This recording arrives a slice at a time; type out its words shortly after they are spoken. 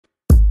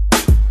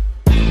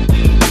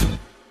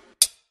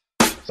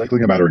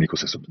Cycling of matter in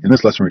ecosystems. In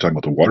this lesson, we're talking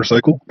about the water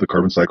cycle, the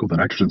carbon cycle, the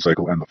nitrogen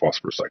cycle, and the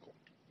phosphorus cycle.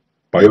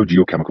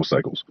 Biogeochemical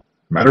cycles.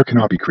 Matter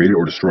cannot be created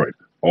or destroyed.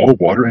 All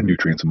water and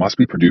nutrients must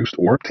be produced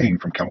or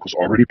obtained from chemicals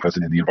already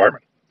present in the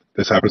environment.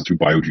 This happens through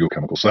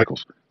biogeochemical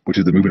cycles, which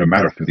is the movement of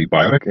matter through the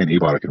biotic and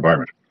abiotic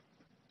environment.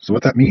 So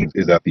what that means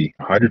is that the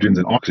hydrogens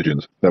and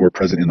oxygens that were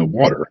present in the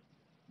water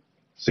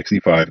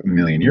 65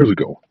 million years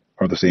ago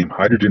are the same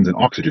hydrogens and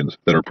oxygens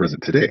that are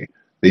present today.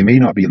 They may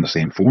not be in the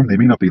same form, they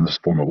may not be in the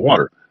form of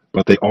water,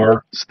 but they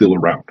are still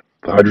around.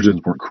 The hydrogens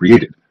weren't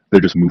created,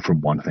 they just moved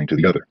from one thing to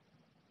the other.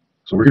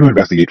 So we're going to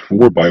investigate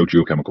 4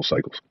 biogeochemical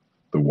cycles: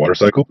 the water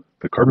cycle,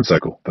 the carbon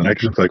cycle, the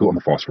nitrogen cycle, and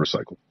the phosphorus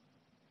cycle.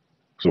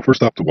 So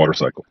first up, the water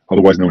cycle,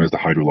 otherwise known as the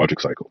hydrologic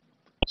cycle.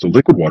 So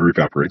liquid water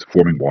evaporates,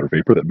 forming water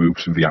vapor that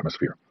moves through the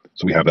atmosphere.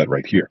 So we have that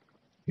right here,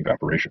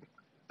 evaporation.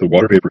 The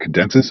water vapor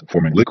condenses,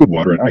 forming liquid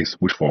water and ice,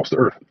 which falls to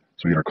Earth.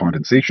 So we get our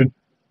condensation,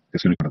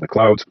 it's going to go to the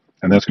clouds,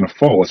 and then it's going to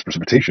fall as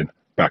precipitation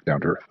back down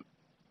to Earth.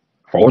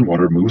 Fallen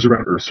water moves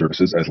around Earth's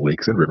surfaces as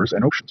lakes and rivers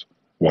and oceans.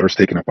 Water is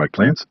taken up by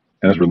plants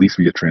and is released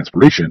via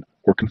transpiration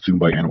or consumed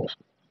by animals.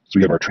 So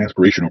we have our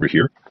transpiration over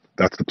here.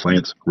 That's the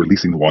plants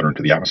releasing the water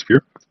into the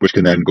atmosphere, which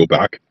can then go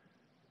back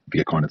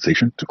via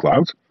condensation to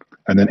clouds.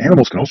 And then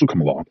animals can also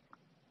come along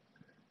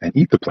and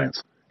eat the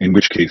plants, in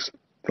which case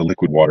the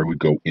liquid water would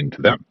go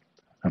into them.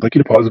 I'd like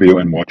you to pause the video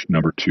and watch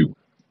number 2.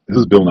 This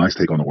is Bill Nye's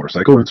take on the water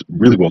cycle, and it's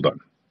really well done.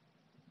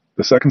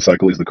 The second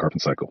cycle is the carbon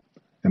cycle.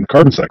 In the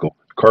carbon cycle,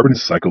 carbon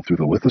is cycled through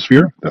the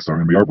lithosphere, that's going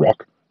to be our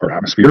rock, our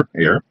atmosphere,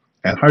 air,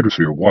 and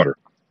hydrosphere, water,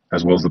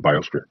 as well as the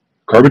biosphere.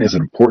 Carbon is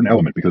an important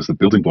element because it's the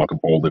building block of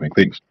all living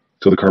things.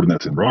 So the carbon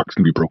that's in rocks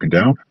can be broken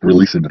down,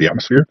 released into the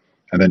atmosphere,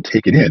 and then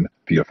taken in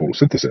via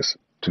photosynthesis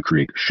to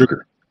create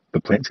sugar.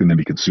 The plants can then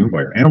be consumed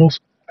by our animals,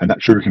 and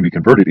that sugar can be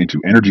converted into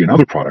energy and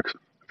other products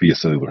via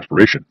cellular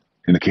respiration.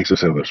 In the case of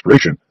cellular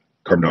respiration,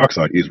 carbon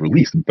dioxide is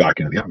released back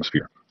into the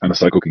atmosphere, and the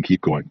cycle can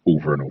keep going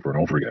over and over and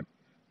over again.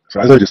 So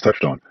as I just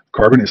touched on,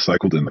 carbon is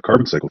cycled in the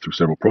carbon cycle through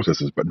several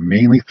processes, but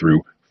mainly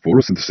through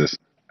photosynthesis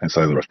and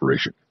cellular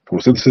respiration.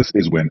 Photosynthesis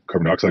is when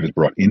carbon dioxide is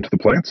brought into the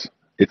plants.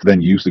 It's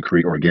then used to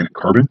create organic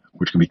carbon,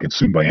 which can be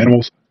consumed by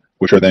animals,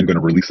 which are then going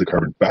to release the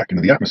carbon back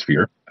into the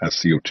atmosphere as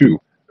CO2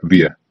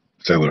 via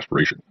cellular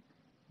respiration.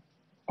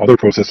 Other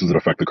processes that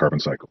affect the carbon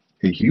cycle.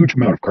 A huge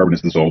amount of carbon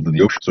is dissolved in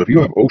the ocean. So if you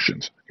have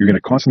oceans, you're going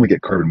to constantly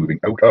get carbon moving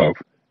out of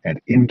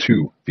and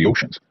into the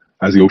oceans,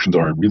 as the oceans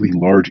are a really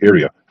large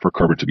area for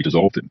carbon to be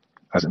dissolved in.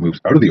 As it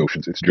moves out of the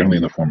oceans, it's generally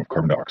in the form of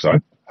carbon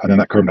dioxide, and then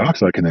that carbon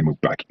dioxide can then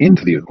move back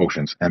into the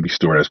oceans and be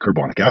stored as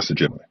carbonic acid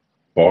generally.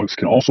 Bogs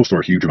can also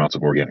store huge amounts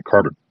of organic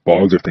carbon.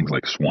 Bogs are things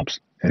like swamps,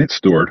 and it's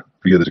stored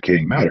via the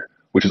decaying matter,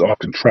 which is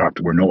often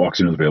trapped where no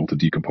oxygen is available to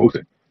decompose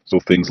it. So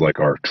things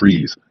like our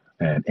trees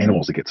and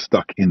animals that get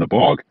stuck in the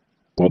bog,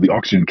 well, the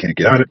oxygen can't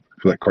get at it,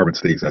 so that carbon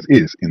stays as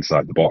is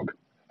inside the bog.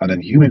 And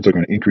then humans are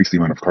going to increase the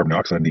amount of carbon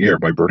dioxide in the air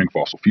by burning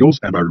fossil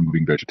fuels and by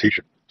removing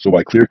vegetation. So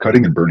by clear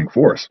cutting and burning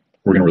forests,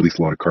 we're going to release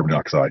a lot of carbon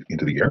dioxide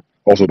into the air.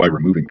 Also, by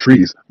removing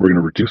trees, we're going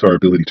to reduce our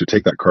ability to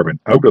take that carbon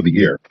out of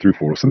the air through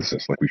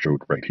photosynthesis, like we showed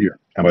right here.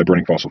 And by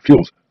burning fossil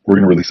fuels, we're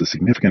going to release a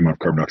significant amount of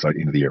carbon dioxide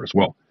into the air as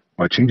well.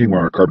 By changing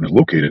where our carbon is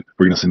located,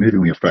 we're going to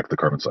significantly affect the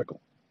carbon cycle.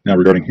 Now,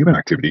 regarding human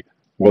activity,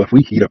 well, if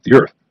we heat up the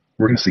Earth,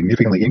 we're going to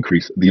significantly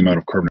increase the amount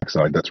of carbon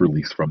dioxide that's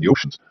released from the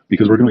oceans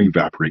because we're going to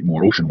evaporate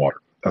more ocean water.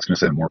 That's going to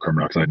send more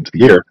carbon dioxide into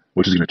the air,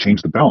 which is going to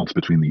change the balance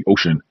between the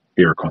ocean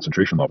air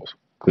concentration levels.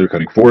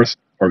 Clear-cutting forests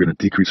are going to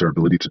decrease our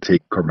ability to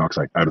take carbon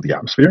dioxide out of the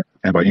atmosphere,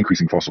 and by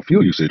increasing fossil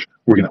fuel usage,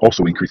 we're going to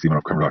also increase the amount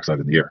of carbon dioxide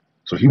in the air.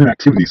 So human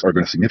activities are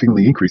going to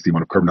significantly increase the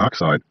amount of carbon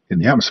dioxide in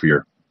the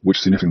atmosphere, which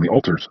significantly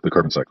alters the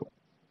carbon cycle.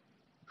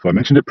 So I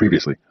mentioned it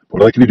previously, but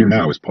what I'd like you to do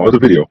now is pause the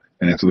video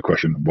and answer the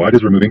question, why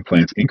does removing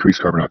plants increase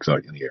carbon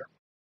dioxide in the air?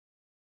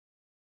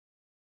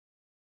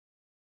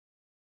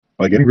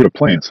 By getting rid of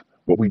plants,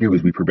 what we do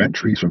is we prevent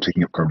trees from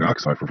taking up carbon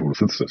dioxide for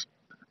photosynthesis.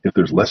 If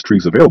there's less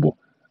trees available,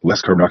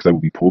 less carbon dioxide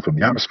will be pulled from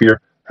the atmosphere,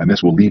 and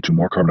this will lead to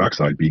more carbon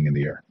dioxide being in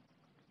the air.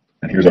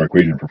 And here's our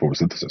equation for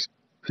photosynthesis.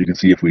 So you can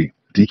see if we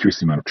decrease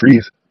the amount of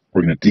trees,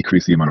 we're going to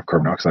decrease the amount of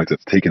carbon dioxide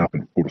that's taken up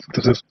in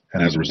photosynthesis,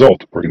 and as a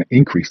result, we're going to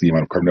increase the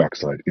amount of carbon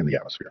dioxide in the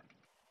atmosphere.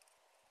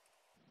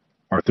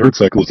 Our third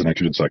cycle is the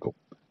nitrogen cycle.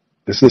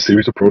 This is a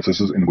series of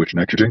processes in which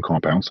nitrogen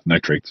compounds,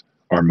 nitrates,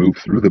 are moved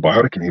through the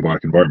biotic and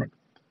abiotic environment.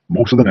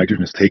 Most of the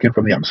nitrogen is taken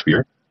from the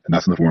atmosphere, and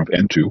that's in the form of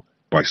N2,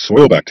 by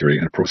soil bacteria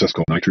in a process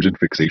called nitrogen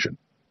fixation.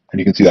 And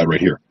you can see that right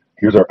here.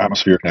 Here's our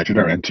atmospheric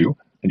nitrogen, or N2,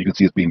 and you can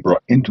see it's being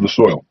brought into the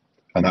soil,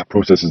 and that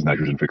process is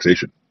nitrogen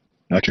fixation.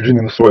 Nitrogen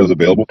in the soil is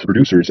available to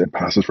producers and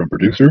passes from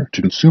producer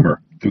to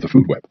consumer through the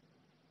food web.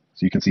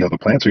 So you can see how the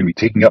plants are going to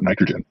be taking up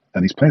nitrogen,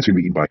 and these plants are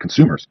going to be eaten by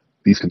consumers.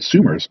 These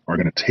consumers are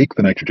going to take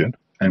the nitrogen,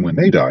 and when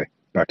they die,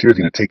 bacteria is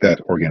going to take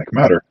that organic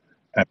matter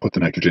and put the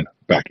nitrogen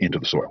back into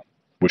the soil,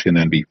 which can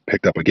then be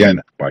picked up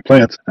again by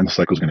plants, and the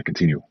cycle is going to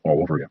continue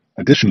all over again.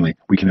 Additionally,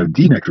 we can have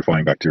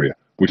denitrifying bacteria,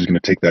 which is going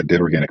to take that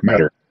dead organic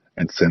matter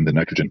and send the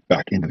nitrogen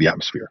back into the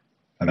atmosphere.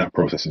 And that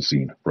process is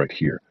seen right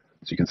here.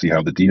 So you can see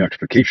how the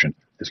denitrification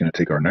is going to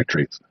take our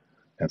nitrates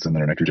and send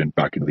our nitrogen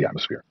back into the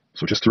atmosphere.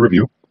 So just to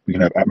review, we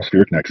can have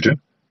atmospheric nitrogen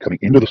coming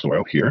into the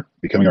soil here,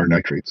 becoming our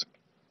nitrates,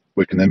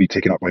 which can then be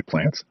taken up by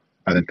plants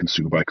and then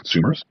consumed by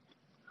consumers.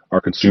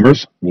 Our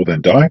consumers will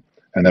then die,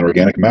 and that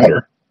organic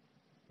matter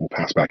will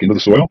pass back into the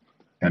soil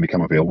and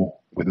become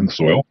available within the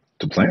soil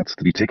to plants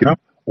to be taken up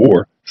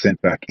or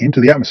sent back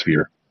into the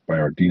atmosphere by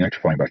our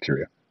denitrifying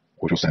bacteria,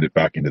 which will send it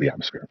back into the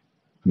atmosphere.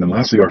 And then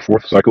lastly, our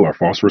fourth cycle, our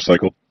phosphorus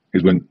cycle,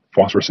 is when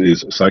phosphorus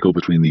is cycled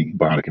between the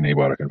biotic and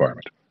abiotic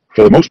environment.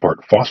 For the most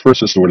part,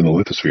 phosphorus is stored in the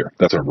lithosphere.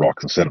 That's our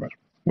rocks and sediment.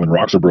 When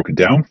rocks are broken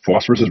down,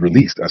 phosphorus is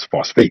released as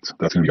phosphates.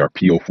 That's going to be our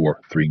PO4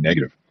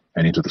 negative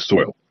and into the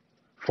soil.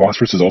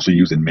 Phosphorus is also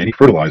used in many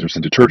fertilizers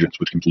and detergents,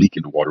 which can leak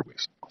into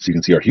waterways. So you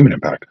can see our human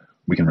impact.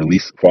 We can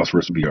release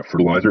phosphorus via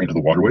fertilizer into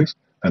the waterways,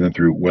 and then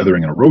through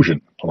weathering and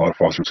erosion, a lot of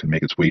phosphorus can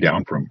make its way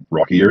down from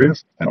rocky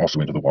areas and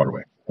also into the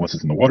waterway. Once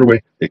it's in the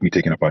waterway, it can be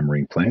taken up by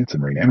marine plants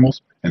and marine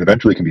animals, and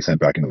eventually can be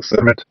sent back into the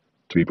sediment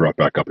to be brought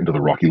back up into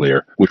the rocky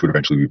layer, which would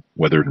eventually be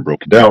weathered and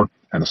broken down,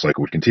 and the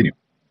cycle would continue.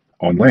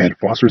 On land,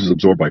 phosphorus is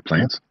absorbed by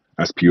plants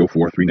as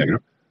PO4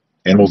 negative.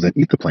 Animals then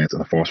eat the plants,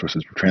 and the phosphorus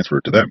is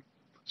transferred to them.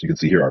 So you can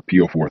see here our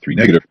PO4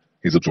 negative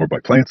is absorbed by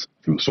plants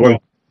through the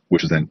soil,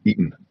 which is then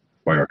eaten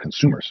by our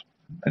consumers.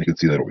 And you can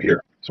see that over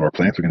here. So our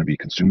plants are going to be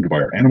consumed by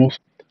our animals.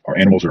 Our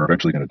animals are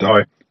eventually going to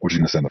die, which is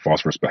going to send the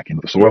phosphorus back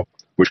into the soil,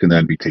 which can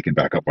then be taken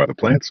back up by the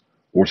plants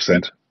or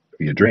sent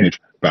via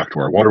drainage back to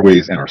our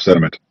waterways and our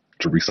sediment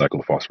to recycle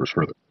the phosphorus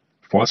further.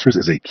 Phosphorus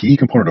is a key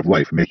component of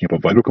life, making up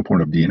a vital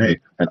component of DNA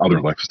and other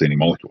life-sustaining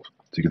molecules.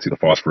 So you can see the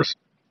phosphorus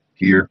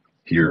here,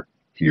 here,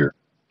 here,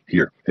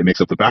 here. It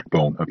makes up the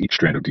backbone of each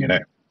strand of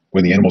DNA.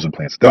 When the animals and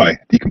plants die,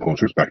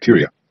 decomposers,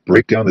 bacteria,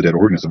 break down the dead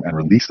organism and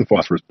release the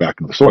phosphorus back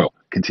into the soil,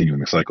 continuing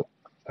the cycle.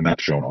 And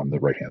that's shown on the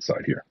right-hand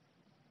side here.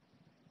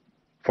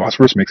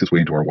 Phosphorus makes its way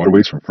into our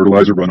waterways from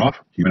fertilizer runoff,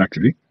 human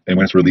activity, and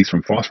when it's released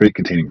from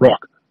phosphate-containing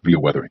rock via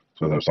weathering.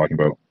 So as I was talking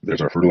about,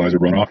 there's our fertilizer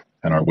runoff,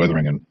 and our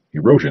weathering and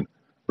erosion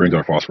brings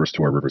our phosphorus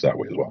to our rivers that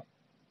way as well.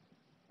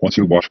 Once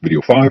you've watched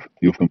video 5,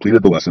 you've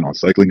completed the lesson on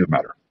cycling of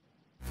matter.